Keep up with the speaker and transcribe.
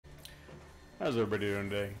How's everybody doing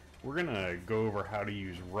today? We're gonna go over how to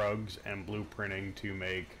use rugs and blueprinting to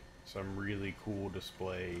make some really cool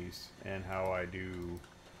displays and how I do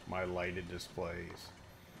my lighted displays.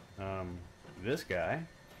 This guy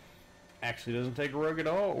actually doesn't take a rug at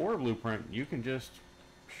all or a blueprint. You can just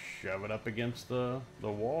shove it up against the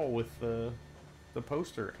wall with the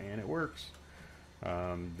poster and it works.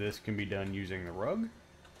 This can be done using the rug.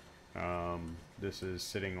 This is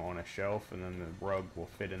sitting on a shelf and then the rug will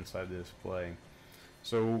fit inside the display.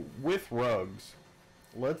 So with rugs,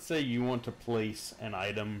 let's say you want to place an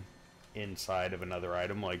item inside of another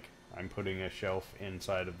item, like I'm putting a shelf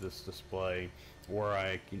inside of this display, or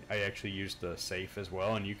I actually use the safe as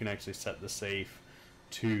well, and you can actually set the safe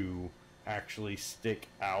to actually stick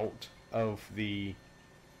out of the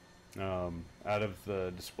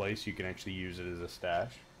display, so you can actually use it as a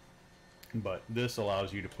stash. But this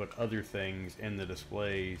allows you to put other things in the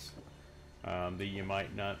displays that you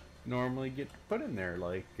might not normally get put in there,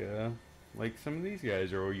 like some of these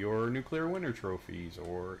guys, or your nuclear winter trophies,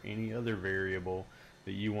 or any other variable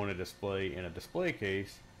that you want to display in a display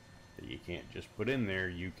case that you can't just put in there.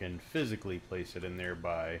 You can physically place it in there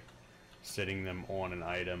by setting them on an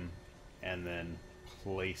item and then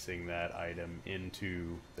placing that item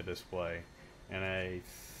into the display. And I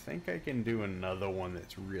think I can do another one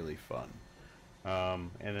that's really fun. And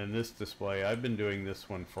then this display, I've been doing this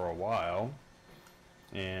one for a while,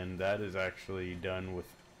 and that is actually done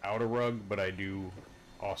without a rug, but I do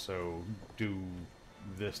also do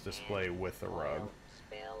this display with a rug.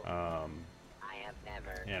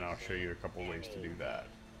 And I'll show you a couple ways to do that.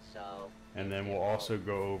 And then we'll also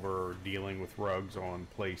go over dealing with rugs on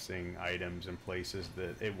placing items in places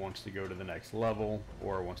that it wants to go to the next level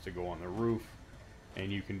or wants to go on the roof. And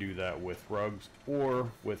you can do that with rugs or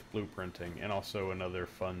with blueprinting. And also another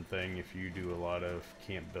fun thing if you do a lot of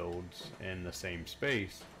camp builds in the same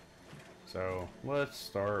space. So let's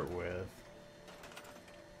start with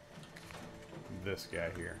this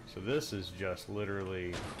guy here. So this is just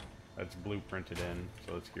literally, that's blueprinted in.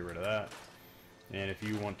 So let's get rid of that. And if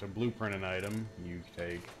you want to blueprint an item, you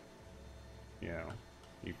take,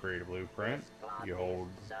 you create a blueprint, you hold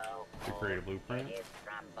to create a blueprint,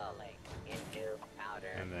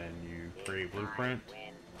 and then you create a blueprint,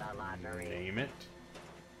 name it,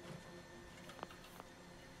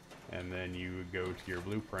 and then you would go to your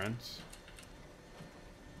blueprints,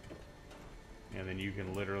 and then you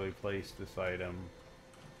can literally place this item.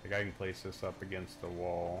 Like I can place this up against the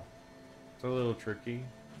wall. It's a little tricky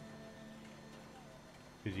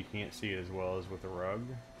because you can't see it as well as with a rug.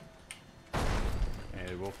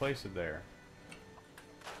 And we'll place it there.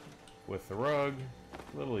 With the rug,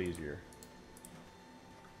 a little easier.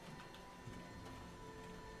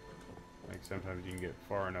 Like sometimes you can get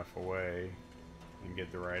far enough away and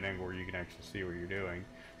get the right angle where you can actually see what you're doing.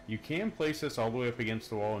 You can place this all the way up against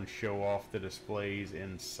the wall and show off the displays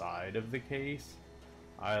inside of the case.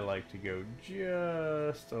 I like to go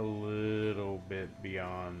just a little bit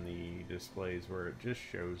beyond the displays where it just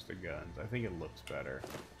shows the guns. I think it looks better.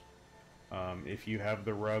 If you have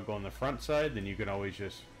the rug on the front side, then you can always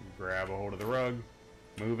just grab a hold of the rug,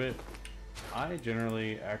 move it. I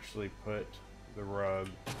generally actually put the rug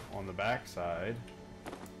on the back side,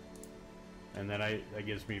 and then that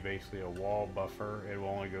gives me basically a wall buffer. It will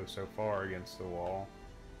only go so far against the wall,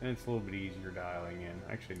 and it's a little bit easier dialing in.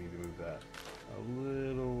 I actually need to move that a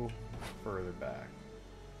little further back.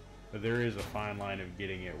 But there is a fine line of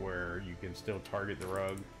getting it where you can still target the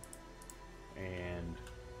rug and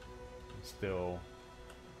still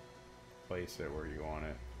place it where you want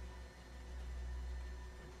it.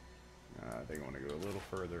 I think I want to go a little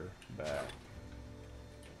further back.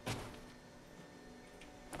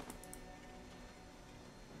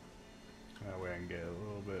 That way I can get a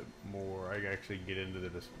little bit more. I can actually get into the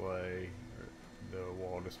display, or the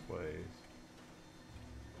wall displays.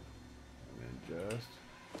 And then just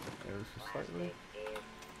ever so slightly.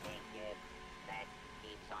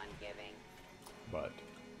 But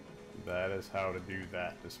that is how to do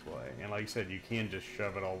that display. And like I said, you can just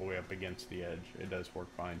shove it all the way up against the edge. It does work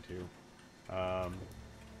fine too.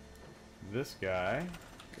 This guy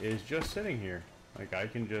is just sitting here. Like I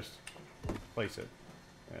can just place it.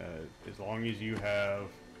 As long as you have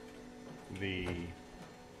the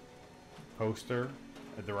poster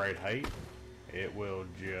at the right height, it will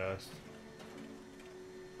just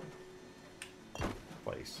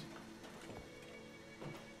place.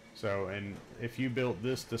 So, and if you built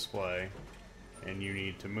this display and you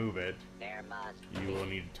need to move it, you will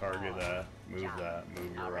need to target that, move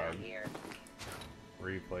your rug,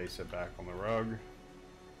 replace it back on the rug,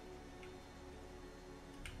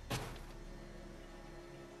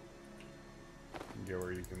 get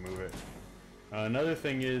where you can move it. Another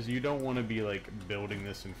thing is you don't want to be like building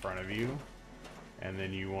this in front of you and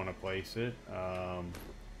then you want to place it.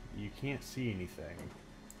 You can't see anything.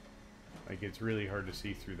 Like, it's really hard to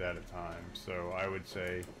see through that at times. So I would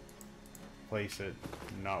say place it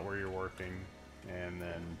not where you're working and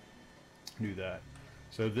then do that.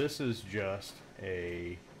 So this is just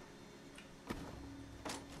a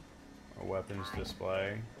weapons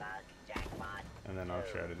display, and then I'll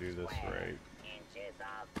try to do this right.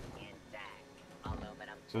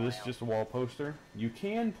 So this is just a wall poster. You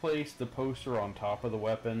can place the poster on top of the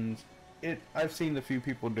weapons. I've seen a few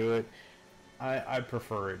people do it. I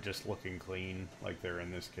prefer it just looking clean, like they're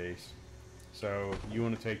in this case. So you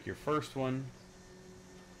want to take your first one.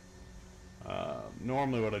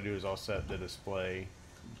 Normally what I do is I'll set the display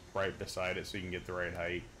right beside it so you can get the right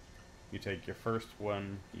height. You take your first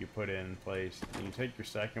one, you put it in place, and you take your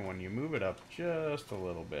second one, you move it up just a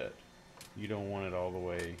little bit. You don't want it all the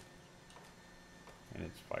way, and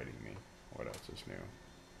it's fighting me. What else is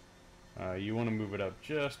new? You want to move it up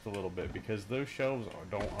just a little bit because those shelves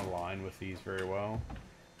don't align with these very well.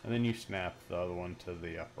 And then you snap the other one to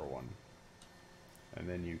the upper one. And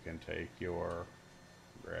then you can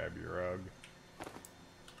grab your rug.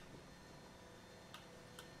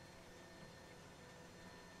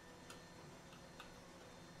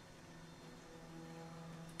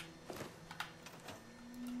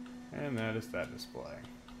 And that is that display.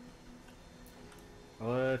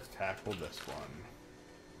 Let's tackle this one.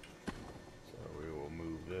 So we will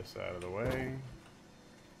move this out of the way.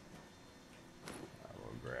 I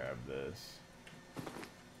will grab this.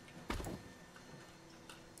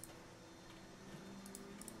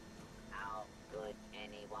 How could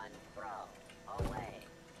anyone throw away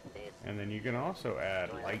this? And then you can also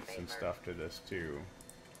add lights and stuff to this too.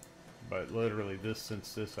 But literally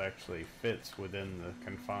since this actually fits within the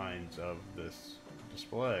confines of this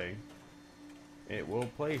display, it will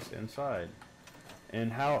place inside.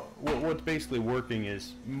 And what's basically working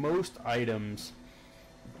is most items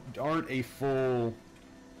aren't a full,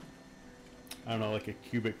 I don't know, like a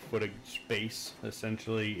cubic foot of space.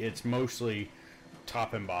 Essentially, it's mostly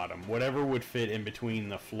top and bottom. Whatever would fit in between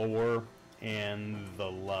the floor and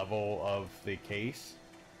the level of the case,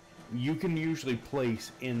 you can usually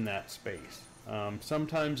place in that space.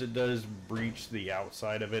 Sometimes it does breach the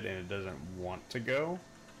outside of it and it doesn't want to go.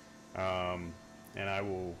 And I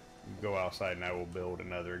will go outside and I will build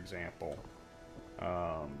another example.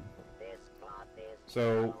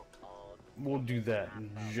 So we'll do that in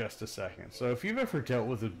just a second. So if you've ever dealt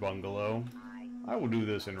with this bungalow, I will do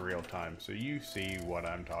this in real time so you see what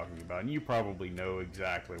I'm talking about. And you probably know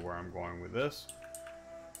exactly where I'm going with this.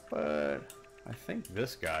 But I think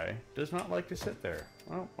this guy does not like to sit there.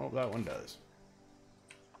 Oh, that one does.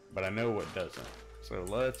 But I know what doesn't. So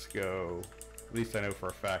let's go. At least I know for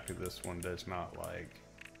a fact that this one does not like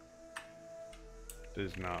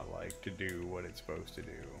to do what it's supposed to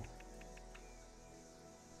do.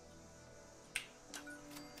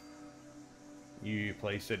 You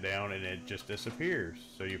place it down and it just disappears.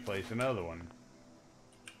 So you place another one.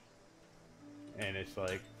 And it's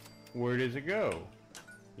like, where does it go?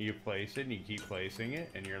 You place it and you keep placing it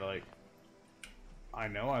and you're like, I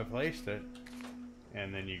know I placed it.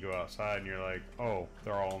 And then you go outside and you're like, oh,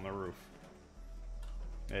 they're all on the roof.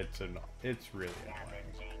 It's really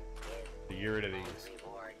annoying. So get rid of these.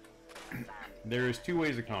 There is two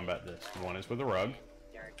ways to combat this. One is with a rug.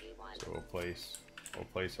 So we'll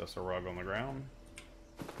place us a rug on the ground.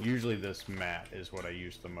 Usually this mat is what I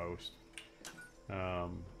use the most.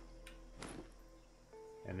 And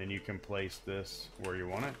then you can place this where you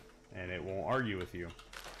want it, and it won't argue with you.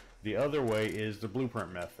 The other way is the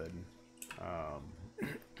blueprint method.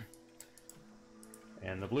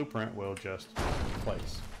 And the blueprint will just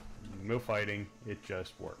place. No fighting, it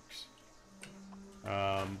just works.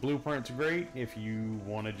 Blueprint's great if you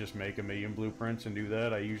want to just make a million blueprints and do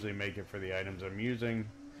that. I usually make it for the items I'm using.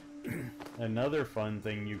 Another fun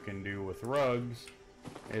thing you can do with rugs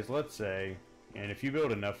is, let's say, and if you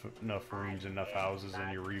build enough rooms, enough houses,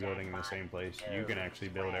 and you're rebuilding in the same place, you can actually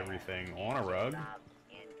build everything on a rug.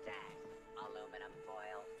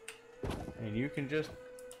 And you can just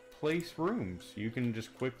place rooms. You can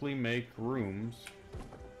just quickly make rooms.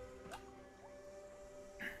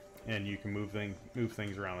 And you can move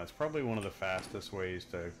things around. That's probably one of the fastest ways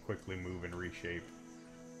to quickly move and reshape.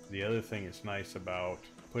 The other thing that's nice about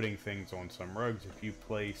putting things on some rugs, if you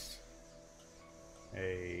place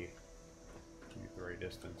get the right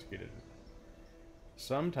distance, get it.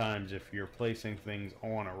 Sometimes if you're placing things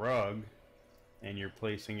on a rug and you're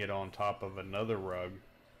placing it on top of another rug,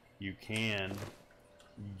 you can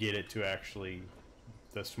get it to actually,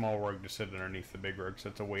 the small rug to sit underneath the big rug. So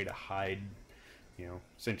it's a way to hide you know,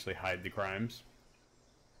 essentially hide the crimes.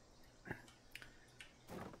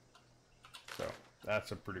 So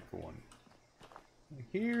that's a pretty cool one.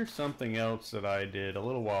 Here's something else that I did a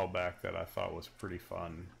little while back that I thought was pretty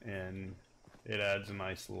fun, and it adds a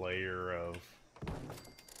nice layer of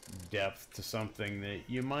depth to something that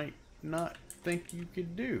you might not think you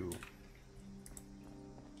could do.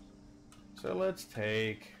 So let's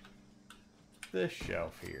take this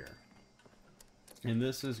shelf here, and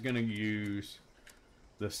this is going to use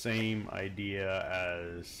the same idea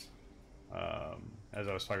as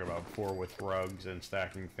I was talking about before with rugs and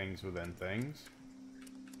stacking things within things.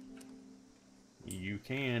 You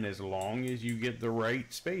can, as long as you get the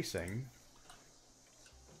right spacing.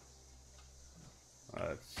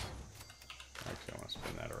 Let's actually, I want to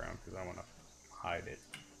spin that around because I want to hide it.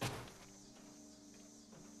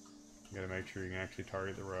 You gotta make sure you can actually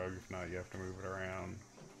target the rug. If not, you have to move it around.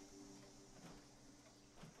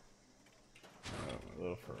 A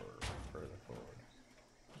little further forward.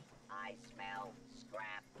 I smell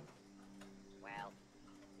scrap. Well,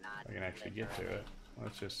 not I can actually get to literally. it.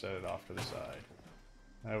 Let's just set it off to the side.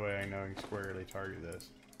 That way I know I can squarely target this.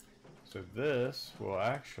 So this will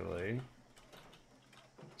actually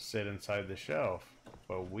sit inside the shelf,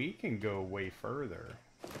 but we can go way further.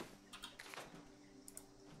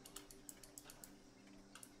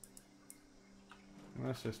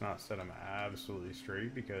 Let's just not set them absolutely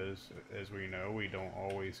straight because, as we know, we don't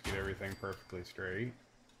always get everything perfectly straight.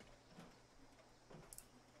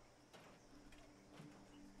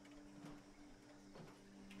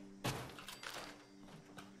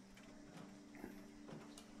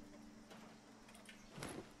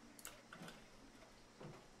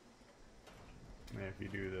 And if you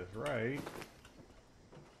do this right,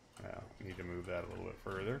 well, you need to move that a little bit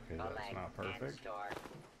further because that's not perfect.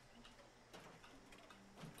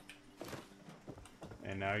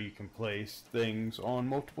 And now you can place things on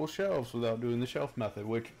multiple shelves without doing the shelf method,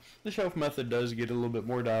 which the shelf method does get a little bit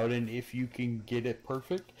more dialed in if you can get it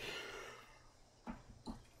perfect.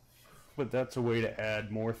 But that's a way to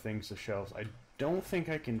add more things to shelves. I don't think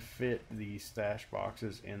I can fit the stash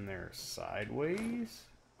boxes in there sideways.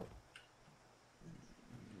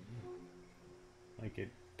 Like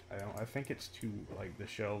it, I think it's too, like the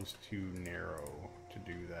shelves too narrow to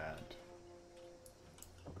do that.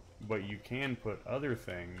 But you can put other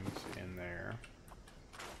things in there.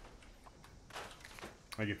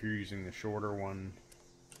 Like if you're using the shorter one,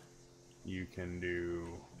 you can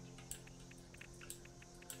do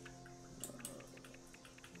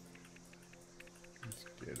let's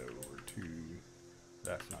get over to,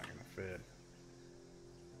 that's not gonna fit.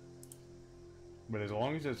 But as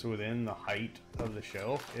long as it's within the height of the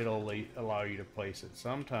shelf, it'll allow you to place it.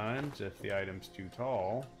 Sometimes if the item's too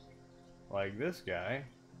tall, like this guy,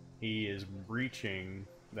 he is breaching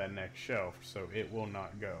that next shelf, so it will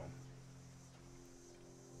not go.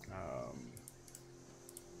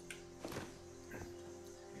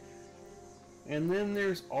 And then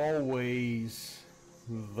there's always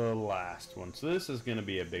the last one. So this is going to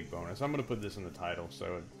be a big bonus. I'm going to put this in the title,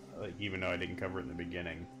 so even though I didn't cover it in the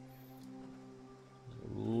beginning.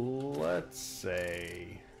 Let's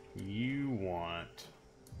say you want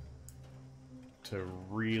to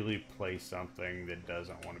really place something that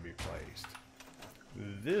doesn't want to be placed.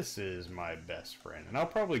 This is my best friend, and I'll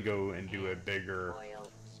probably go and do a bigger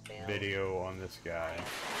video on this guy.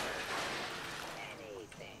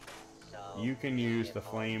 You can use the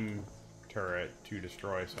flame turret to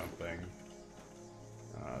destroy something.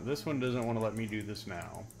 This one doesn't want to let me do this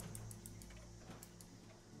now,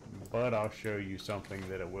 but I'll show you something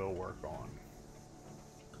that it will work on.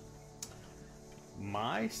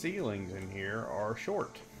 My ceilings in here are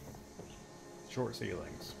short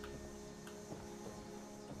ceilings,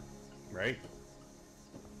 right?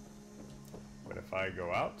 But if I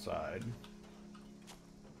go outside,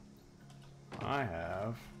 I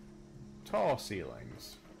have tall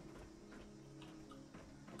ceilings.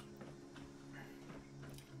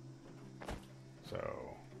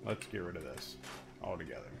 So let's get rid of this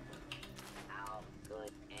altogether.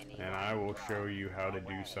 And I will show you how to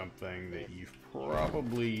do something that you've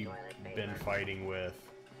probably been fighting with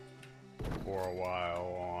for a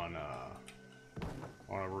while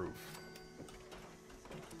on a roof.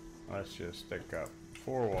 Let's just stick up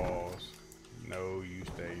 4 walls. No, you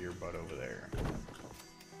stay your butt over there.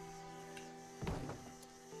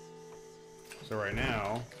 So right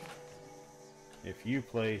now, if you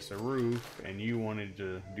place a roof and you wanted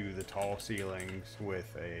to do the tall ceilings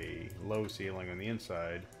with a low ceiling on the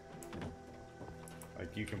inside,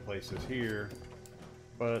 like you can place this here,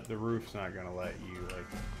 but the roof's not gonna let you, like,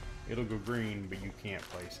 it'll go green, but you can't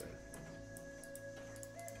place it,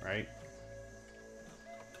 right?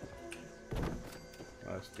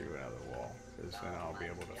 let's do another wall, because then I'll be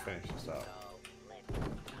able to finish this up.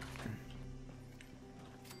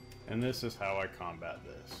 And this is how I combat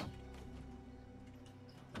this.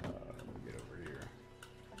 Let me get over here.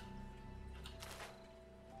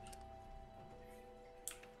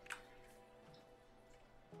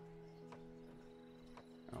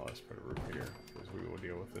 Now let's put a roof here, because we will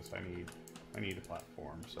deal with this. I need a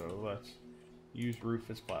platform, so let's use roof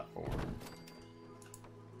as platform.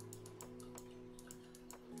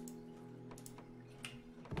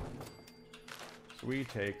 So we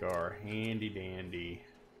take our handy dandy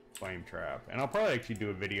flame trap, and I'll probably actually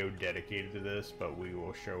do a video dedicated to this, but we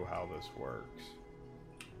will show how this works.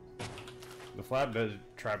 The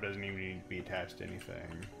trap doesn't even need to be attached to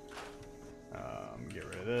anything. Get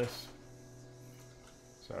rid of this.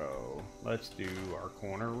 So let's do our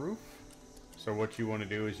corner roof. So what you want to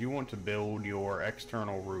do is you want to build your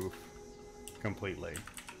external roof completely.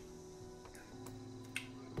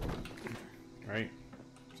 Right?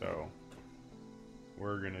 So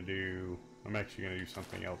we're gonna do, I'm actually gonna do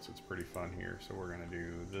something else that's pretty fun here. So we're gonna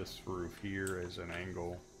do this roof here as an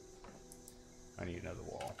angle. I need another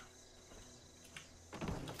wall.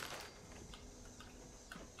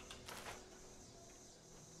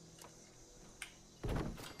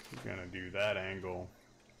 We're gonna do that angle.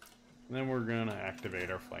 And then we're gonna activate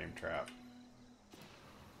our flame trap.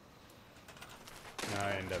 Now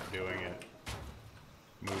I end up doing it,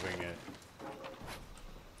 moving it.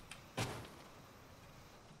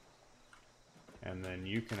 And then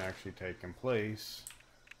you can actually take and place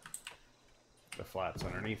the flats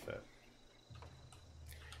underneath it.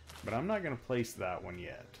 But I'm not going to place that one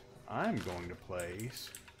yet. I'm going to place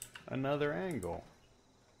another angle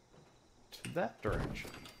to that direction.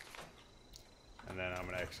 And then I'm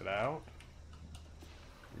going to exit out.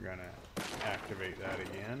 I'm going to activate that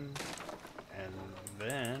again. And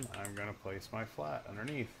then I'm going to place my flat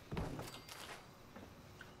underneath.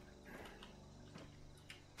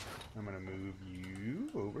 I'm going to move you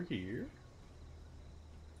over here.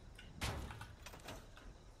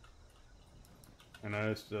 And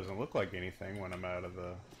notice it doesn't look like anything when I'm out of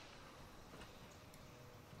the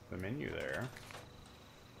menu there.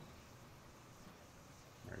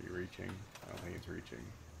 Are you reaching? I don't think it's reaching.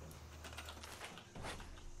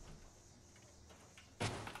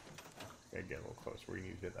 Okay, get a little closer. We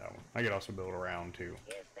need to hit that one. I could also build around too.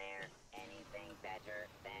 Is there anything better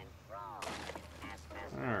than wrong?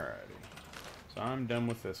 Alrighty. So I'm done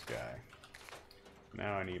with this guy.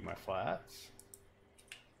 Now I need my flats.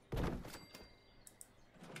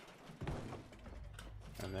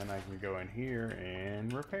 And then I can go in here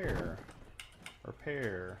and repair.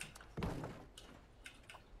 Repair.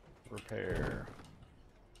 Repair.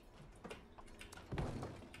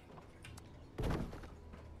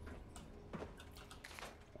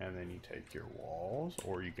 And then you take your walls,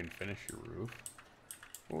 or you can finish your roof.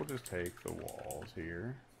 We'll just take the walls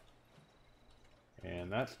here. And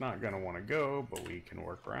that's not going to want to go, but we can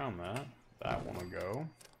work around that. That one will go.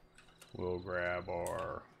 We'll grab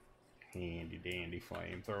our handy dandy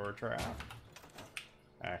flamethrower trap.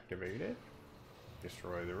 Activate it.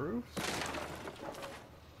 Destroy the roofs.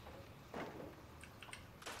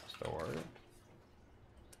 Store it.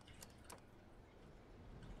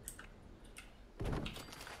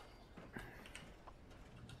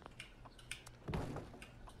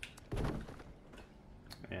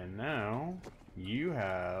 And now you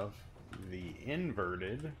have the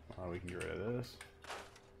inverted, we can get rid of this.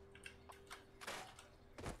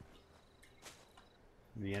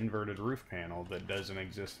 The inverted roof panel that doesn't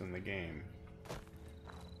exist in the game.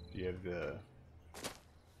 You have the,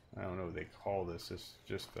 I don't know what they call this, it's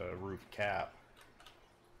just a roof cap.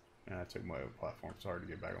 And I took my platform, it's hard to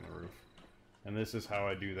get back on the roof. And this is how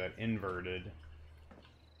I do that inverted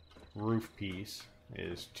roof piece,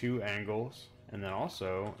 is 2 angles. And then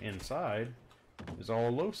also, inside, is all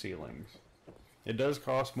low ceilings. It does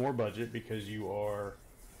cost more budget because you are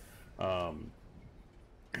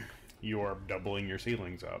doubling your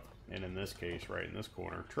ceilings up. And in this case, right in this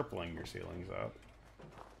corner, tripling your ceilings up.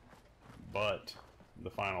 But the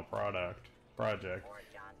final project,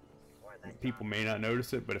 people may not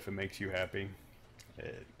notice it, but if it makes you happy,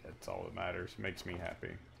 that's all that matters. It makes me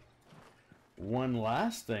happy. One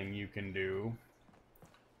last thing you can do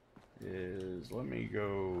is, let me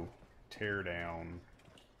go tear down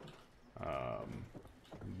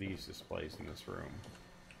these displays in this room.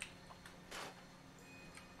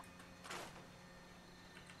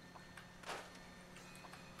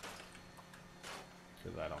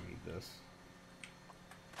 Because I don't need this.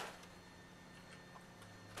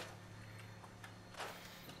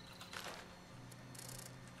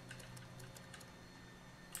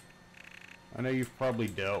 I know you've probably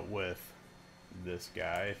dealt with this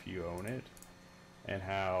guy if you own it, and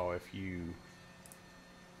how if you...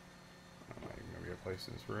 I'm not even going to be able to place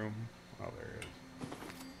in this room. Oh, there it is.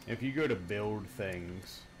 If you go to build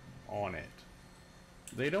things on it,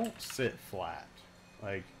 they don't sit flat.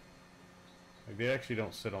 Like they actually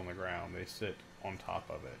don't sit on the ground. They sit on top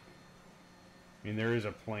of it. I mean, there is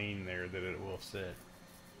a plane there that it will sit.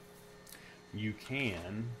 You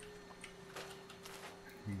can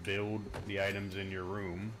build the items in your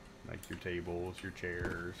room, like your tables, your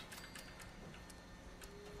chairs.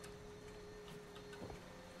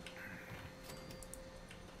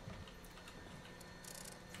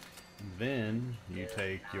 Then you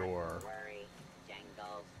take your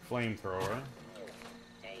flamethrower.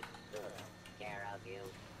 Take good care of you.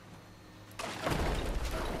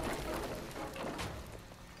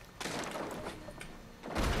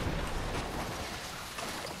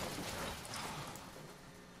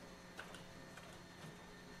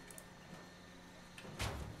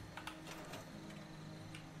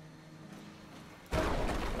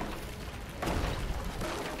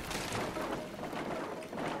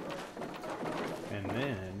 And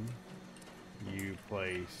then you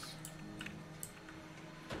place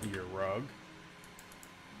your rug.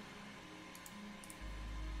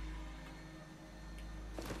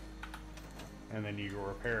 And then you go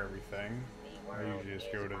repair everything. I usually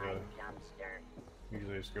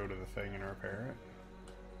just go to the thing and repair it.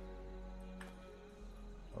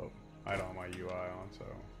 Oh, I don't have my UI on, so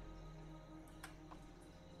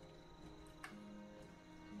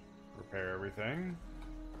repair everything.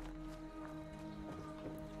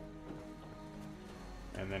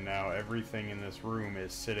 And then now everything in this room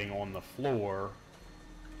is sitting on the floor,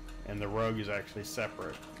 and the rug is actually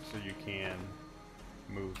separate, so you can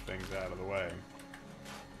move things out of the way.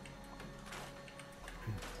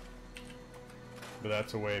 But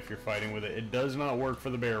that's a way if you're fighting with it. It does not work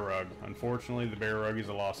for the bear rug. Unfortunately, the bear rug is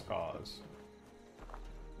a lost cause.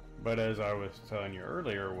 But as I was telling you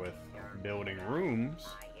earlier, with building rooms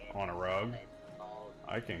on a rug,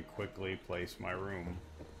 I can quickly place my room.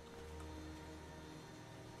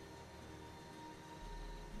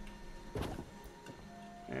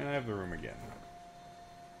 And I have the room again.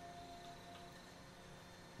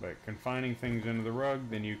 But confining things into the rug,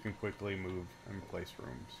 then you can quickly move and place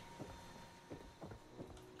rooms.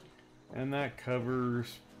 And that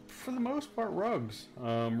covers, for the most part, rugs.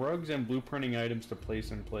 Rugs and blueprinting items to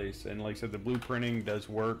place in place. And like I said, the blueprinting does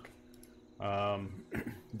work.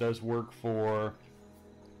 Does work for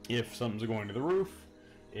if something's going to the roof.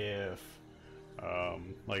 If,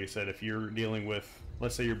 like I said, if you're dealing with,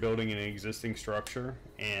 let's say you're building an existing structure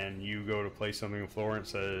and you go to place something on the floor and it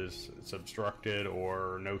says it's obstructed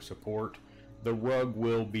or no support, the rug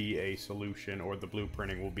will be a solution, or the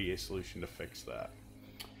blueprinting will be a solution to fix that.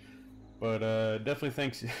 But definitely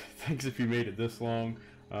thanks if you made it this long.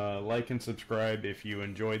 Like and subscribe if you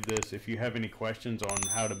enjoyed this. If you have any questions on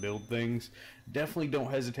how to build things, definitely don't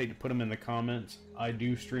hesitate to put them in the comments. I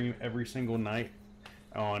do stream every single night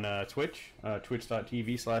on Twitch,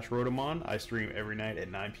 twitch.tv/Rotomon. I stream every night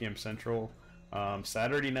at 9 p.m. Central.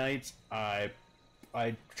 Saturday nights, I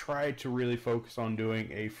try to really focus on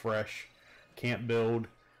doing a fresh camp build,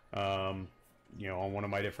 you know, on one of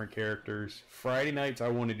my different characters. Friday nights, I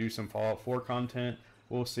want to do some Fallout 4 content.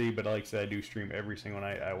 We'll see, but like I said, I do stream every single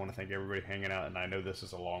night. I want to thank everybody for hanging out, and I know this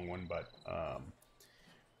is a long one, but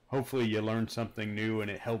hopefully you learned something new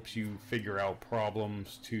and it helps you figure out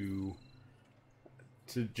problems to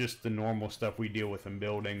just the normal stuff we deal with in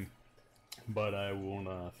building. But I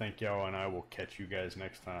will thank y'all, and I will catch you guys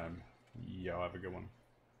next time. Y'all have a good one.